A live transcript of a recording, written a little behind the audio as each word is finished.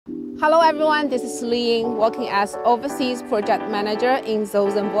Hello everyone, this is Liying, working as Overseas Project Manager in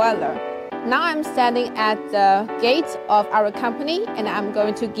ZOZEN Boiler. Now I'm standing at the gate of our company and I'm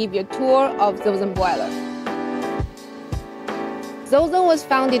going to give you a tour of ZOZEN Boiler. ZOZEN was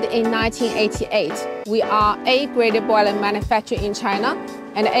founded in 1988. We are A-grade boiler manufacturer in China,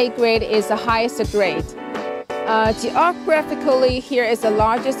 and A-grade is the highest grade. Geographically, here is the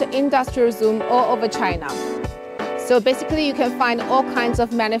largest industrial zone all over China. So basically, you can find all kinds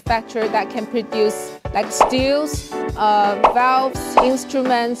of manufacturers that can produce like steels, valves,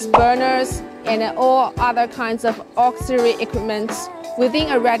 instruments, burners, and all other kinds of auxiliary equipment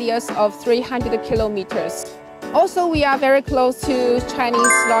within a radius of 300 kilometers. Also, we are very close to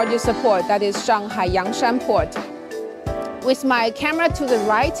Chinese largest port, that is Shanghai Yangshan Port. With my camera to the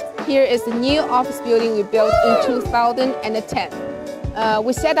right, here is the new office building we built in 2010.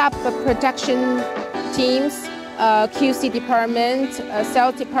 We set up the production teams, QC department,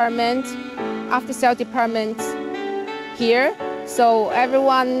 sales department, after sales department here. So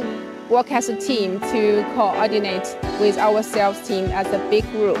everyone work as a team to coordinate with our sales team as a big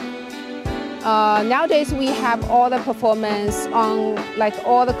group. Nowadays we have all the performance on like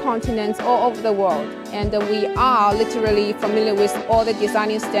all the continents all over the world, and we are literally familiar with all the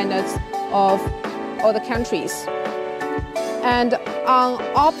designing standards of all the countries. And on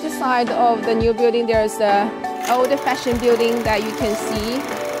opposite side of the new building, there's a old-fashioned building that you can see.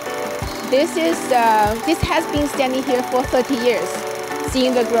 This has been standing here for 30 years,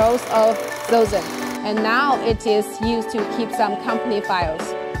 seeing the growth of ZOZEN, and now it is used to keep some company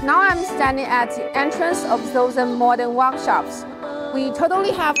files. Now I'm standing at the entrance of ZOZEN Modern Workshops. We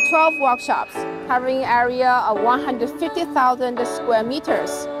totally have 12 workshops, covering area of 150,000 square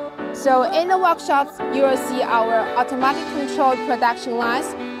meters. So in the workshops, you will see our automatic controlled production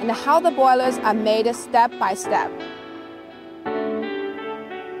lines and how the boilers are made step by step.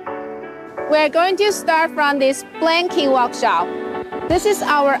 We're going to start from this blanking workshop. This is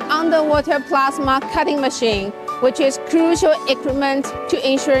our underwater plasma cutting machine, which is crucial equipment to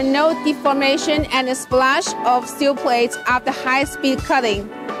ensure no deformation and splash of steel plates after high-speed cutting.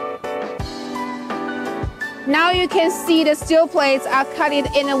 Now you can see the steel plates are cut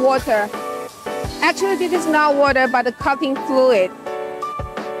in the water. Actually, this is not water, but the cutting fluid.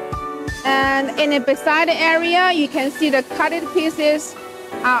 And in the beside the area, you can see the cutted pieces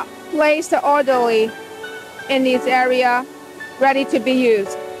are placed orderly in this area, ready to be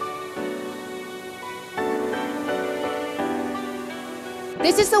used.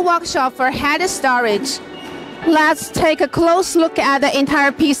 This is the workshop for head storage. Let's take a close look at the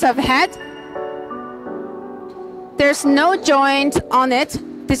entire piece of head. There's no joint on it.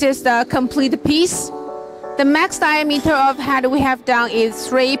 This is the complete piece. The max diameter of head we have done is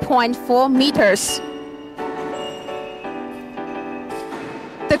 3.4 meters.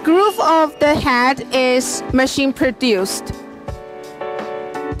 The groove of the head is machine produced.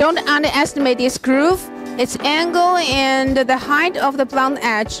 Don't underestimate this groove. Its angle and the height of the blunt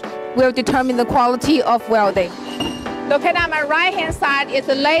edge will determine the quality of welding. Located on my right hand side is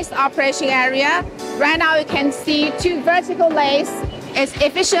the lathe operation area. Right now you can see two vertical lathes. It's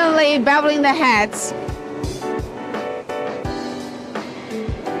efficiently beveling the heads.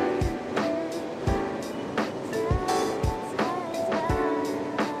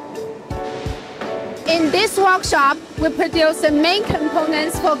 In this workshop, we produce the main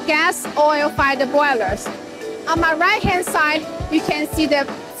components for gas oil-fired boilers. On my right-hand side, you can see the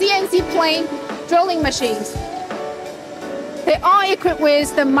CNC plane drilling machines. They are equipped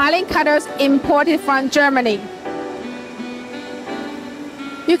with the milling cutters imported from Germany.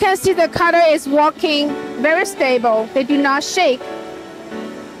 You can see the cutter is working very stable. They do not shake.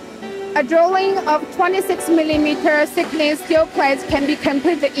 A drilling of 26 millimeter thickness steel plates can be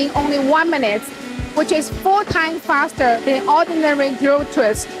completed in only 1 minute, which is 4 times faster than ordinary drill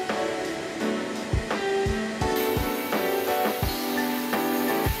twist.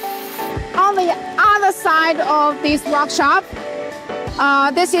 On the other side of this workshop,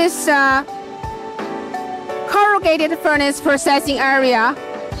 this is corrugated furnace processing area.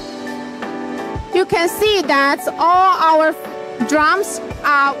 You can see that all our drums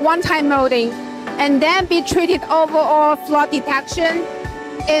are one-time molding and then be treated overall flaw detection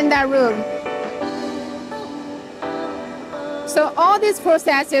in that room. So all these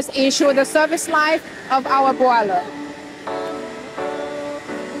processes ensure the service life of our boiler.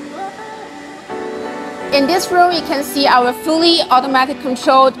 In this room, you can see our fully automatic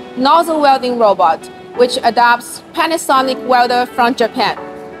controlled nozzle welding robot, which adopts Panasonic welder from Japan.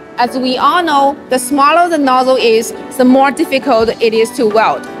 As we all know, the smaller the nozzle is, the more difficult it is to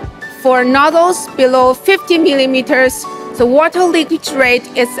weld. For nozzles below 50 millimeters, So water leakage rate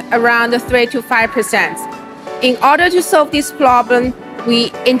is around 3 to 5%. In order to solve this problem,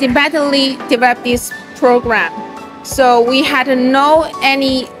 we independently developed this program. So we had no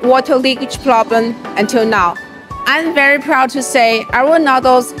any water leakage problem until now. I'm very proud to say our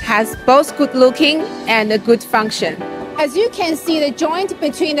nozzles has both good looking and a good function. As you can see, the joint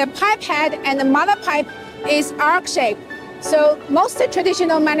between the pipe head and the mother pipe is arc-shaped. So most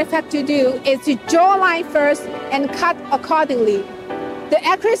traditional manufacturers do is to draw a line first and cut accordingly. The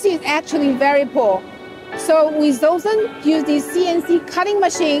accuracy is actually very poor. So we ZOZEN use the CNC cutting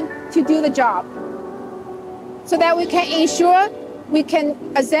machine to do the job, so that we can ensure we can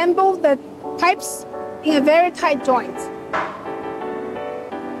assemble the pipes in a very tight joint.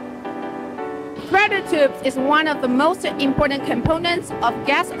 Threaded tubes is one of the most important components of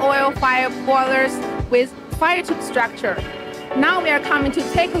gas oil fire boilers with fire tube structure. Now we are coming to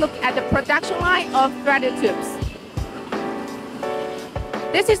take a look at the production line of threaded tubes.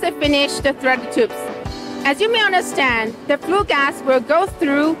 This is the finished threaded tubes. As you may understand, the flue gas will go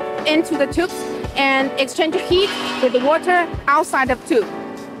through into the tubes and exchange heat with the water outside of tube.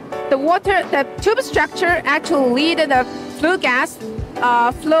 The tube structure actually lead the flue gas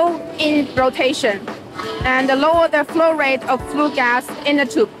flow in rotation and lower the flow rate of flue gas in the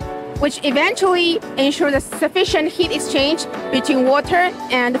tube, which eventually ensures the sufficient heat exchange between water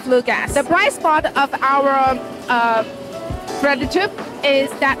and flue gas. The bright spot of our threaded tube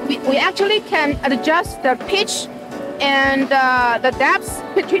is that we actually can adjust the pitch and the depth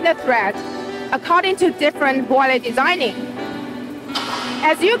between the threads according to different boiler designing.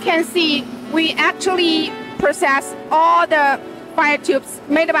 As you can see, we actually process all the fire tubes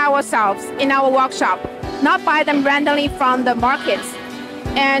made by ourselves in our workshop, not buy them randomly from the markets.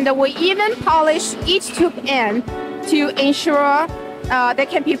 And we even polish each tube end to ensure they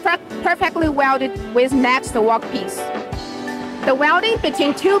can be perfectly welded with next workpiece. The welding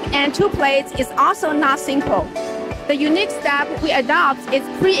between tube and tube plates is also not simple. The unique step we adopt is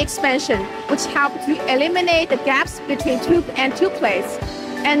pre-expansion, which helps to eliminate the gaps between tube and tube plates.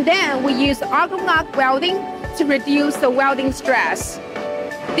 And then we use argon arc welding to reduce the welding stress.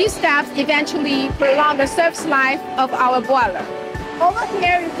 These steps eventually prolong the service life of our boiler. Over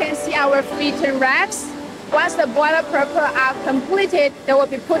here you can see our free turn racks. Once the boiler purpose are completed, they will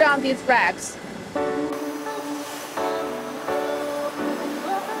be put on these racks.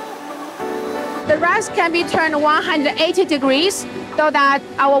 The racks can be turned 180 degrees so that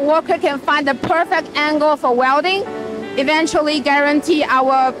our worker can find the perfect angle for welding, eventually guarantee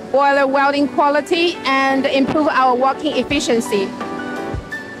our boiler welding quality and improve our working efficiency.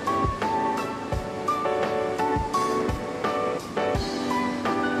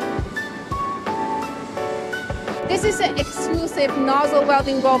 This is an exclusive nozzle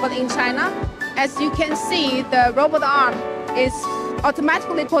welding robot in China. As you can see, the robot arm is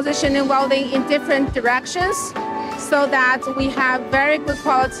automatically positioning welding in different directions so that we have very good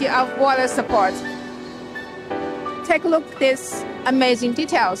quality of boiler support. Take a look at these amazing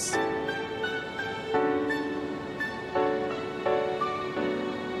details.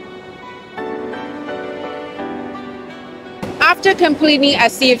 After completing a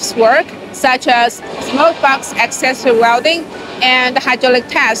siev's work, such as smoke box accessory welding and hydraulic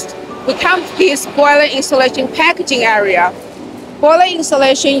test, we come to this boiler installation packaging area. Boiler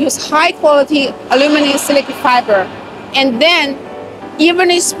insulation uses high-quality aluminum silicate fiber and then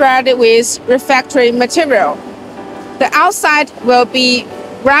evenly spread with refractory material. The outside will be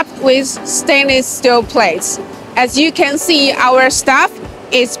wrapped with stainless steel plates. As you can see, our staff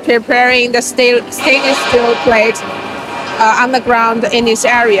is preparing the stainless steel plate on the ground in this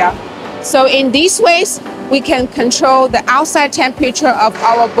area. So in these ways, we can control the outside temperature of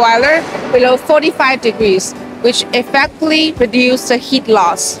our boiler below 45 degrees, which effectively reduces the heat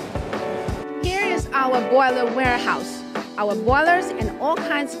loss. Here is our boiler warehouse. Our boilers and all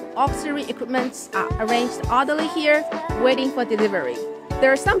kinds of auxiliary equipment are arranged orderly here, waiting for delivery.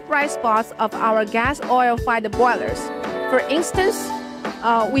 There are some bright spots of our gas oil-fired boilers. For instance,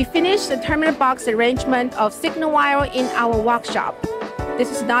 we finished the terminal box arrangement of signal wire in our workshop.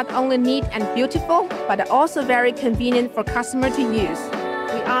 This is not only neat and beautiful, but also very convenient for customer to use.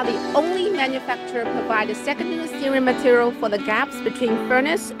 We are the only manufacturer providing secondary steering material for the gaps between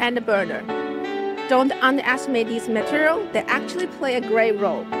furnace and the burner. Don't underestimate these materials, they actually play a great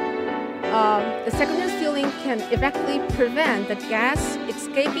role. The secondary sealing can effectively prevent the gas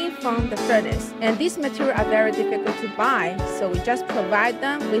escaping from the furnace. And these materials are very difficult to buy, so we just provide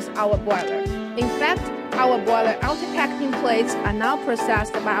them with our boiler. In fact, our boiler outer packaging plates are now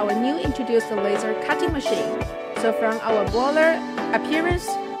processed by our new introduced laser cutting machine. So from our boiler appearance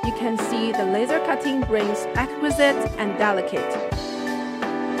you can see the laser cutting brings exquisite and delicate